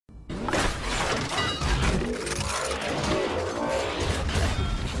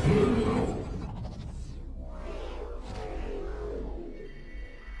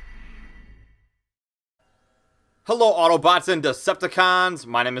Hello Autobots and Decepticons,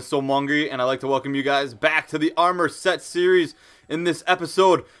 my name is Somongri and I'd like to welcome you guys back to the Armor Set series. In this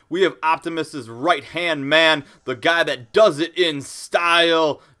episode, we have Optimus's right-hand man, the guy that does it in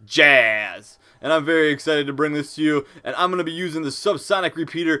style, Jazz. And I'm very excited to bring this to you, and I'm going to be using the subsonic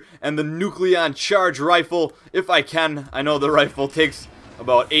repeater and the nucleon charge rifle, if I can. I know the rifle takes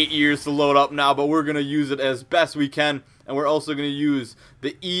about 8 years to load up now, but we're going to use it as best we can. And we're also going to use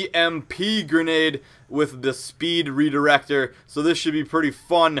the EMP grenade with the speed redirector. So this should be pretty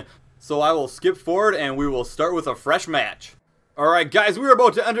fun. So I will skip forward and we will start with a fresh match. Alright guys, we're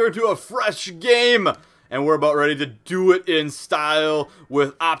about to enter into a fresh game. And we're about ready to do it in style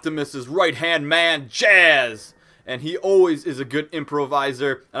with Optimus's right-hand man, Jazz. And he always is a good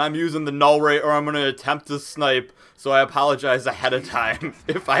improviser. And I'm using the null ray or I'm going to attempt to snipe. So I apologize ahead of time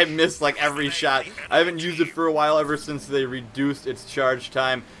if I miss like every shot. I haven't used it for a while ever since they reduced its charge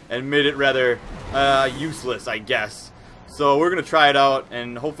time and made it rather useless, I guess. So we're going to try it out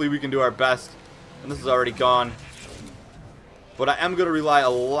and hopefully we can do our best. And this is already gone. But I am going to rely a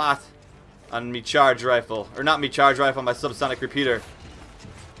lot on me charge rifle. Or not me charge rifle, my subsonic repeater.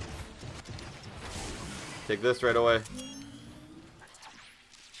 Take this right away.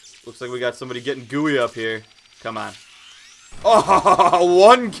 Looks like we got somebody getting gooey up here. Come on. Oh,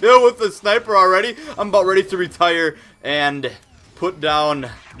 one kill with the sniper already. I'm about ready to retire and put down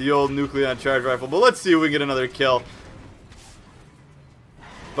the old nucleon charge rifle. But let's see if we can get another kill.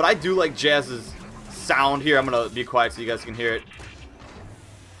 But I do like Jazz's sound here. I'm going to be quiet so you guys can hear it.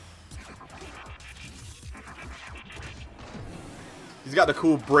 He's got the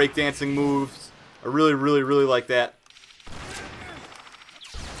cool breakdancing moves. I really like that.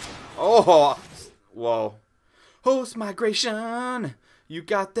 Oh, whoa. Host migration, you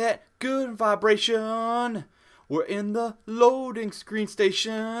got that good vibration. We're in the loading screen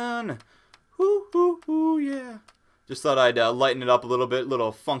station. Woo, woo, woo, yeah. Just thought I'd lighten it up a little bit.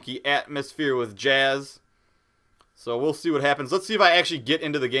 Little funky atmosphere with Jazz. So we'll see what happens. Let's see if I actually get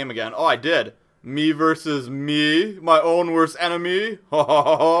into the game again. Oh, I did. Me versus me, my own worst enemy. Ho, ho,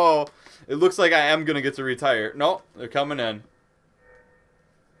 ho, ho. It looks like I am going to get to retire. No, they're coming in.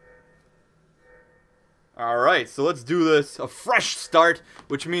 Alright, so let's do this. A fresh start,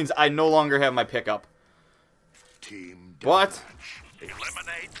 which means I no longer have my pickup. But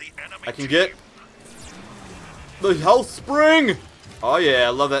I can get the health spring! Oh yeah, I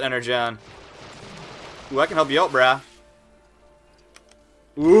love that energon. Ooh, I can help you out, brah.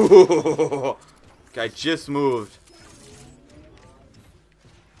 Ooh, guy just moved.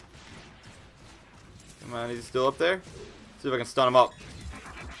 Come on, he's still up there? See if I can stun him up.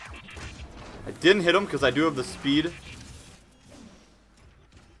 I didn't hit him because I do have the speed.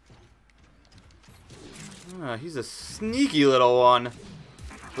 He's a sneaky little one.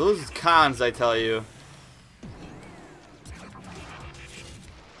 Those cons, I tell you.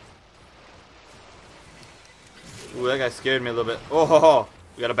 Ooh, that guy scared me a little bit. Oh, ho, ho.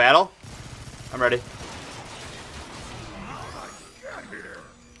 We got a battle? I'm ready.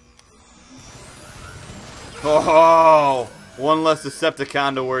 Oh, one less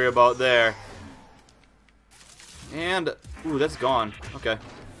Decepticon to worry about there. And, ooh, that's gone. Okay.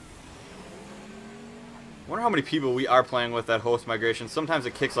 Wonder how many people we are playing with that host migration. Sometimes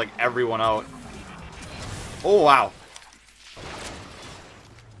it kicks like everyone out. Oh, wow.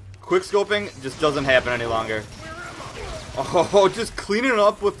 Quick scoping just doesn't happen any longer. Oh, just cleaning it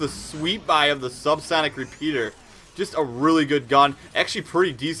up with the sweep by of the subsonic repeater. Just a really good gun. Actually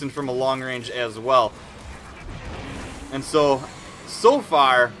pretty decent from a long range as well. And so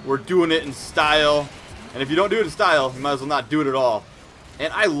far, we're doing it in style. And if you don't do it in style, you might as well not do it at all.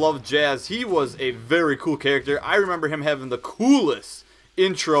 And I love Jazz. He was a very cool character. I remember him having the coolest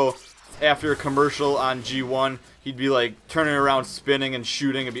intro after a commercial on G1. He'd be like turning around, spinning, and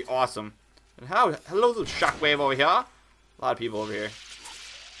shooting. It'd be awesome. And hello, Shockwave over here. A lot of people over here.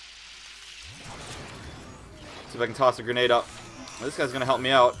 See if I can toss a grenade up. Well, this guy's going to help me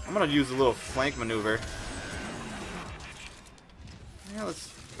out. I'm going to use a little flank maneuver. Yeah,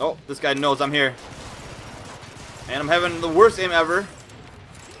 let's... Oh, this guy knows I'm here. And I'm having the worst aim ever.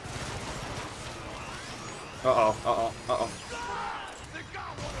 Uh-oh, uh-oh, uh-oh.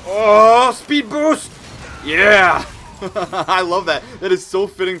 Oh, speed boost! Yeah! I love that. That is so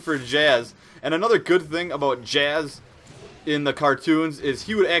fitting for Jazz. And another good thing about Jazz in the cartoons is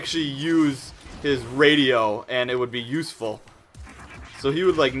he would actually use his radio and it would be useful. So he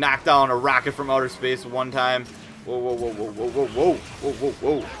would like knock down a rocket from outer space one time. Whoa, whoa, whoa, whoa, whoa, whoa, whoa, whoa, whoa,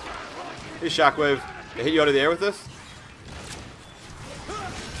 whoa. Hey, Shockwave. Did I hit you out of the air with this?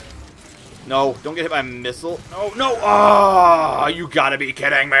 No, don't get hit by a missile. No, no. Oh, you gotta be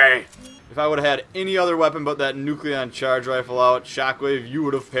kidding me. If I would have had any other weapon but that Nucleon charge rifle out, Shockwave, you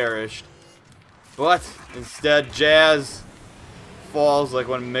would have perished. But instead, Jazz falls like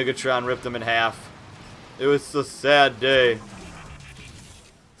when Megatron ripped him in half. It was a sad day.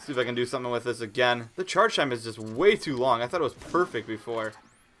 Let's see if I can do something with this again. The charge time is just way too long. I thought it was perfect before.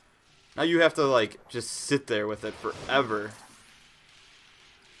 Now you have to, like, just sit there with it forever.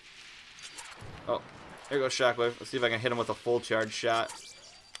 Oh, here goes Shockwave. Let's see if I can hit him with a full charge shot.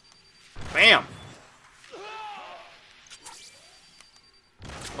 Bam!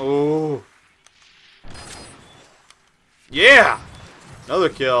 Oh. Yeah! Another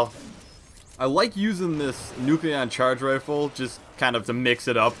kill. I like using this Nucleon charge rifle just kind of to mix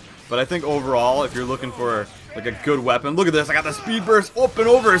it up. But I think overall, if you're looking for like a good weapon, look at this. I got the speed burst up and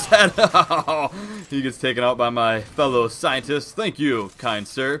over his head. He gets taken out by my fellow scientist. Thank you, kind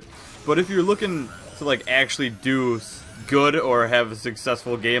sir. But if you're looking to like actually do good or have a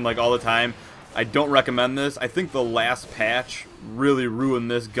successful game like all the time, I don't recommend this. I think the last patch really ruined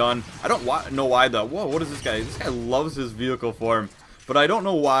this gun. I don't know why though. Whoa, what is this guy? This guy loves his vehicle form. But I don't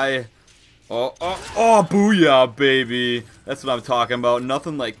know why. Oh, booyah, baby. That's what I'm talking about.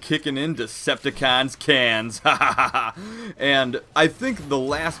 Nothing like kicking in Decepticons cans. And I think the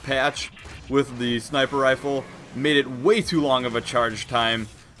last patch with the sniper rifle made it way too long of a charge time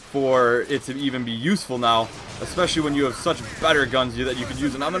for it to even be useful now, especially when you have such better guns that you could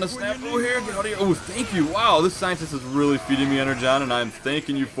use. And I'm gonna snap through here. Get out of here. Oh, thank you. Wow, this scientist is really feeding me Energon, and I'm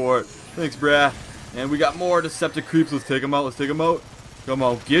thanking you for it. Thanks, brah. And we got more Deceptic creeps. Let's take them out. Let's take them out. Come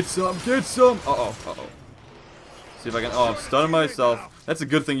on, get some, get some. Uh-oh, uh-oh. See if I can, oh, I'm stunning myself. That's a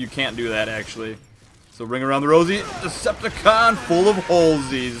good thing you can't do that, actually. So ring around the rosy. Decepticon full of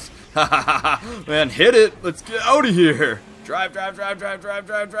holesies. Ha ha ha. Man, hit it. Let's get out of here. Drive, drive, drive, drive, drive,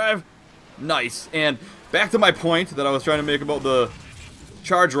 drive, drive. Nice. And back to my point that I was trying to make about the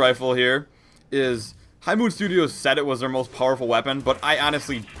charge rifle here is High Moon Studios said it was their most powerful weapon, but I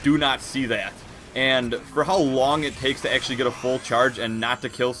honestly do not see that. And for how long it takes to actually get a full charge and not to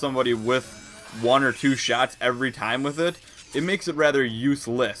kill somebody with 1 or 2 shots every time with it, it makes it rather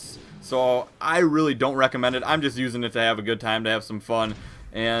useless. So I really don't recommend it. I'm just using it to have a good time, to have some fun,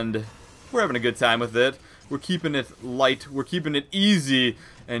 and we're having a good time with it. We're keeping it light, we're keeping it easy,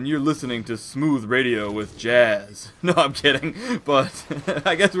 and you're listening to Smooth Radio with Jazz. No, I'm kidding, but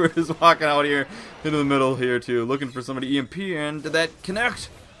I guess we're just walking out here into the middle here too, looking for somebody EMP, and did that connect?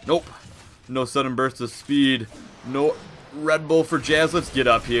 Nope. No sudden burst of speed. No Red Bull for Jazz. Let's get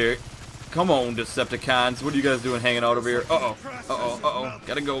up here. Come on, Decepticons. What are you guys doing hanging out over here? Uh-oh. Uh-oh. Uh-oh.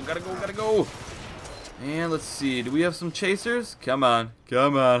 Gotta go. Gotta go. Gotta go. And let's see. Do we have some chasers? Come on.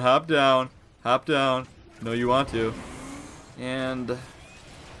 Come on. Hop down. Hop down. No, you want to. And I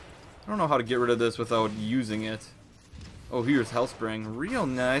don't know how to get rid of this without using it. Oh, here's Hellspring. Real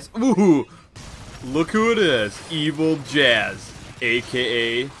nice. Ooh. Look who it is. Evil Jazz.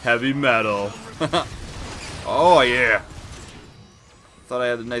 AKA Heavy Metal. Oh yeah. Thought I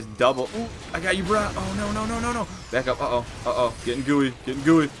had a nice double. Ooh, I got you, bro. Oh no, no, no, no, no. Back up. Uh-oh. Uh-oh. Getting gooey. Getting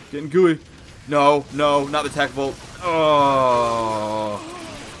gooey. Getting gooey. No, no, not the tech volt. Oh.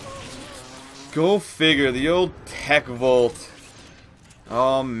 Go figure. The old tech volt.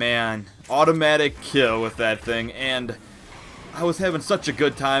 Oh man. Automatic kill with that thing. And I was having such a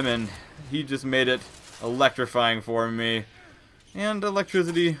good time, and he just made it electrifying for me. And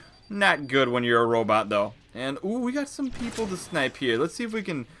electricity, not good when you're a robot, though. And, ooh, we got some people to snipe here. Let's see if we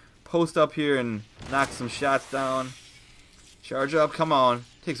can post up here and knock some shots down. Charge up, come on.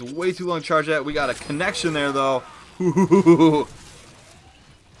 Takes way too long to charge that. We got a connection there, though. Ooh.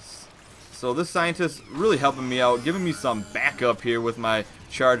 So this scientist really helping me out, giving me some backup here with my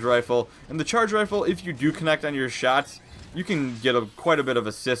charge rifle. And the charge rifle, if you do connect on your shots, you can get quite a bit of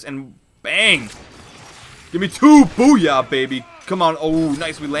assist. And bang! Give me 2! Booyah, baby! Come on. Oh,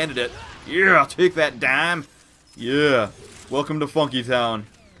 nice. We landed it. Yeah, I'll take that dime. Yeah. Welcome to Funky Town.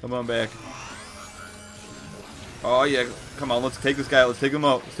 Come on back. Oh, yeah. Come on. Let's take this guy. Let's take him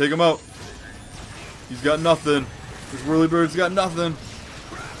out. Let's take him out. He's got nothing. This whirlybird's got nothing.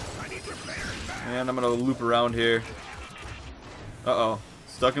 And I'm going to loop around here. Uh-oh.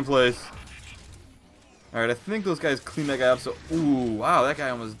 Stuck in place. Alright, I think those guys cleaned that guy up. So, ooh, wow. That guy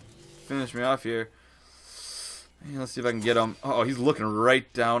almost finished me off here. Let's see if I can get him. Oh, he's looking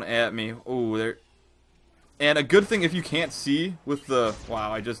right down at me. Oh, there. And a good thing if you can't see with the...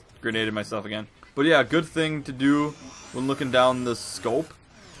 Wow, I just grenaded myself again. But yeah, a good thing to do when looking down the scope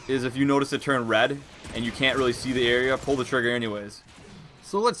is if you notice it turn red and you can't really see the area, pull the trigger anyways.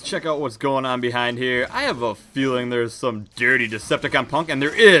 So let's check out what's going on behind here. I have a feeling there's some dirty Decepticon punk, and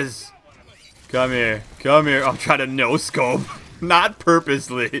there is. Come here. Come here. I'll try to no-scope. Not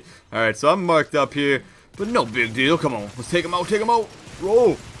purposely. Alright, so I'm marked up here. But no big deal. Come on. Let's take him out. Take him out.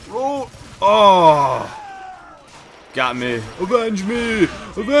 Roll. Roll. Oh. Got me. Avenge me.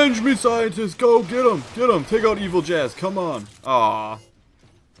 Avenge me, scientists. Go. Get him. Get him. Take out evil Jazz. Come on. Aw.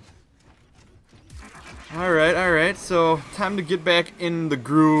 Alright, alright. So, time to get back in the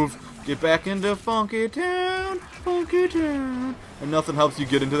groove. Get back into Funky Town. Funky Town. And nothing helps you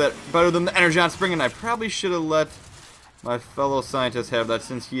get into that better than the Energon Spring. And I probably should have let my fellow scientist have that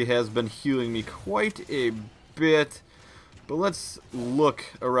since he has been healing me quite a bit. But let's look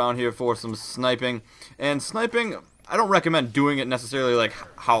around here for some sniping. And sniping, I don't recommend doing it necessarily like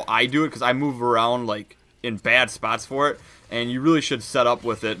how I do it, because I move around like in bad spots for it. And you really should set up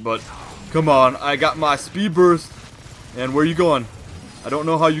with it. But come on, I got my speed burst. And where you going? I don't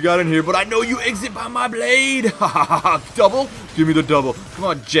know how you got in here, but I know you exit by my blade. Ha ha ha. Double? Give me the double. Come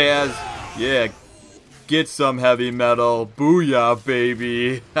on, Jazz. Yeah. Get some heavy metal. Booyah,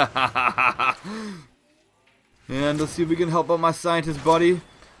 baby. And let's see if we can help out my scientist buddy.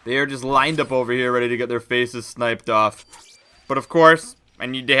 They are just lined up over here ready to get their faces sniped off. But of course, I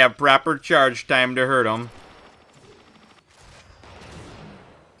need to have proper charge time to hurt them.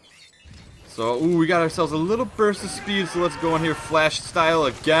 So, ooh, we got ourselves a little burst of speed, so let's go in here Flash style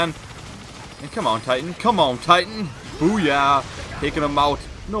again. And come on, Titan. Come on, Titan. Booyah. Taking him out.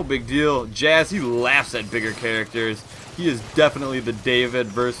 No big deal. Jazz, he laughs at bigger characters. He is definitely the David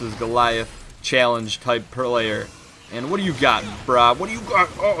versus Goliath challenge type player. And what do you got, brah? What do you got?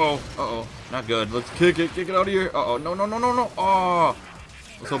 Uh-oh. Uh-oh. Not good. Let's kick it. Kick it out of here. Uh-oh. No, no, no, no, no. Oh.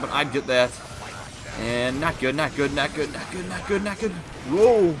 I was hoping I'd get that. And not good, not good, not good, not good, not good, not good.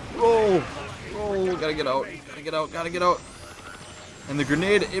 Roll, roll, roll. Gotta get out. Gotta get out. Gotta get out. And the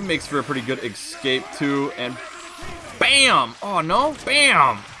grenade, it makes for a pretty good escape, too. And bam! Oh, no?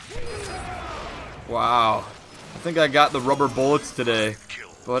 Bam! Wow. I think I got the rubber bullets today.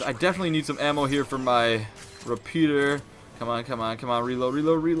 But I definitely need some ammo here for my repeater. Come on, come on, come on. Reload,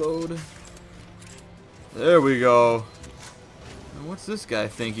 reload, reload. There we go. And what's this guy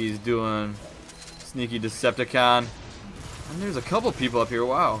think he's doing? Sneaky Decepticon. And there's a couple people up here.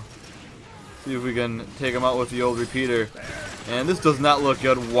 Wow. See if we can take him out with the old repeater. And this does not look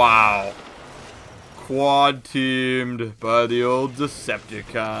good. Wow. Quad teamed by the old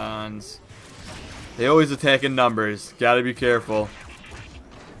Decepticons. They always attack in numbers. Gotta be careful.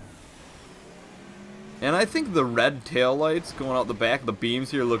 And I think the red tail lights going out the back, the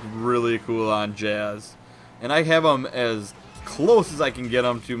beams here, look really cool on Jazz. And I have them as close as I can get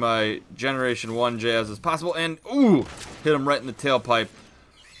them to my Generation 1 Jazz as possible. And, ooh, hit him right in the tailpipe.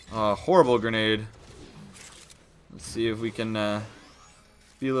 Horrible grenade. Let's see if we can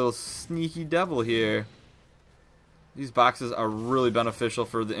be a little sneaky devil here. These boxes are really beneficial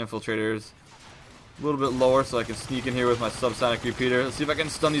for the infiltrators. A little bit lower so I can sneak in here with my subsonic repeater. Let's see if I can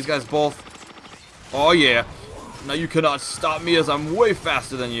stun these guys both. Oh yeah. Now you cannot stop me as I'm way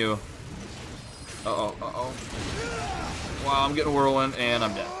faster than you. Uh-oh, uh-oh. Wow, I'm getting whirlwind and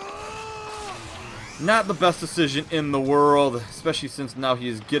I'm dead. Not the best decision in the world, especially since now he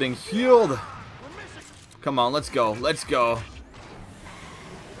is getting healed. Come on, let's go. Let's go.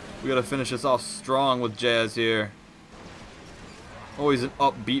 We gotta finish this off strong with Jazz here. Always an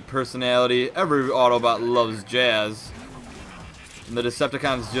upbeat personality. Every Autobot loves Jazz. And the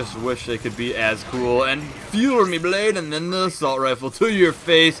Decepticons just wish they could be as cool. And fuel me blade and then the assault rifle to your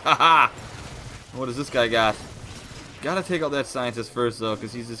face. Haha. What does this guy got? Gotta take out that scientist first though,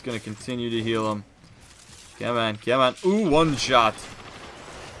 because he's just gonna continue to heal him. Come on, come on. Ooh, one shot.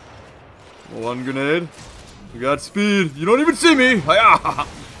 One grenade. We got speed. You don't even see me. Hi-ya.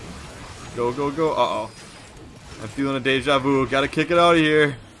 Go, go, go. Uh-oh. I'm feeling a deja vu. Gotta kick it out of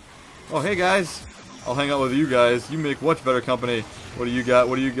here. Oh, hey, guys. I'll hang out with you guys. You make much better company. What do you got?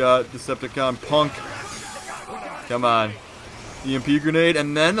 What do you got? Decepticon punk. Come on. EMP grenade,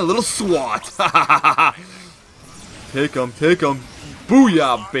 and then a little SWAT. Take him, take him.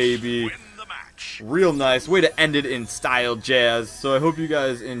 Booyah, baby. Real nice. Way to end it in style, Jazz. So I hope you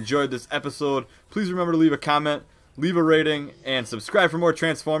guys enjoyed this episode. Please remember to leave a comment, leave a rating, and subscribe for more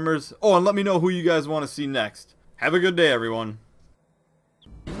Transformers. Oh, and let me know who you guys want to see next. Have a good day, everyone.